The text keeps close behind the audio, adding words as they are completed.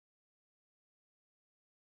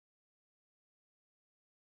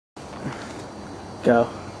Go.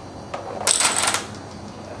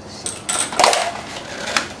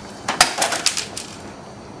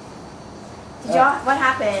 What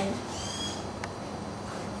happened?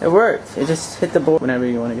 It worked. It just hit the board whenever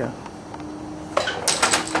you want to go.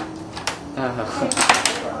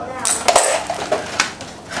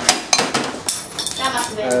 That must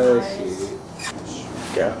have been Oh, hard. shoot.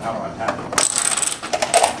 Go.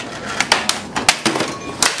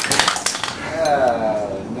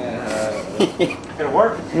 Oh, no. Did it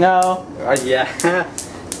work? No. Yeah.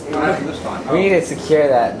 We need to secure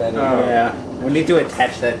that better. Yeah. We need to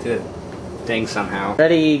attach that to the thing somehow.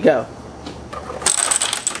 Ready, go.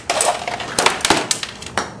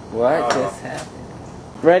 What just happened?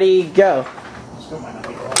 Ready, go. Still might not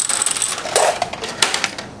be right.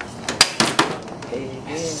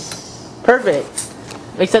 Perfect.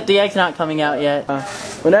 Except the egg's not coming out yet.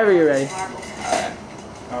 Whenever you're ready.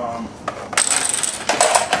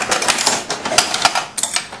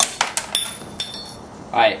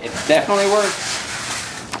 Alright, it definitely worked.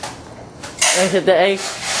 Hit the egg.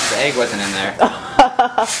 The egg wasn't in there.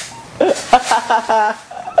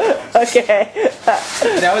 Okay.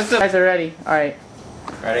 That was the. Guys are ready. Alright.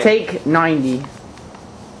 Ready? Take 90.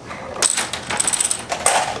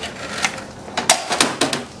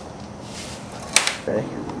 Ready.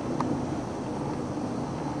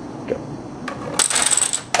 Go.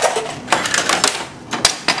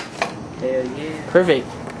 Hell yeah. Perfect.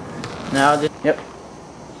 Now just. Yep.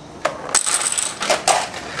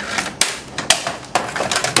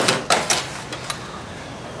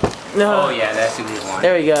 No. Oh yeah, that's a good one.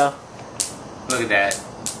 There we go. Look at that.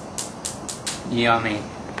 Yummy.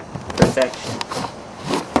 Perfection.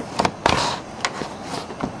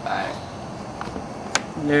 Alright.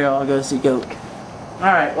 There all goes the yolk.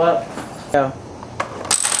 Alright, well. Go.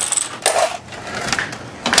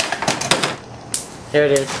 There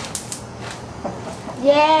it is.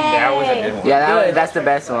 Yay! That was a good one. Yeah, that's the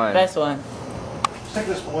best one. Best one. Stick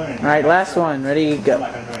this balloon in. Alright, last one. Ready, I'm go.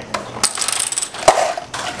 not gonna do anything.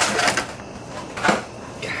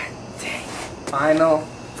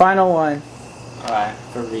 Final. One. Alright,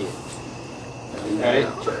 for real. Ready?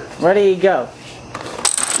 Ready, go.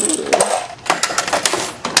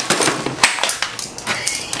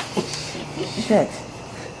 Shit.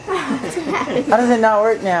 How does it not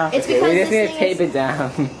work now? It's because We just this need to thing tape it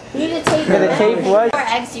down. You need to tape Yeah, it the tape down. was- How many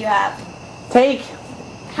more eggs do you have? Take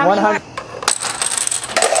How many 100. more?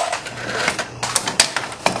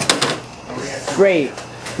 Great.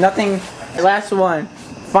 Nothing. Last one.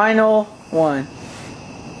 Final one.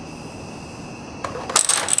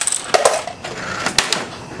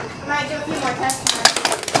 I might do a few more tests now.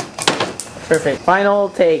 Perfect. Final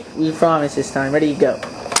take. We promise this time. Ready, go.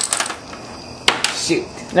 Shoot.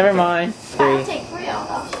 Never mind. I'll 3. take 3.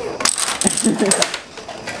 I'll shoot.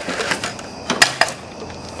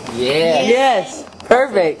 Yeah. Yes.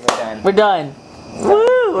 Perfect. We're done. We're done.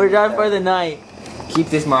 Woo! We're done for the night. Keep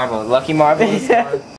this marble. Lucky marble.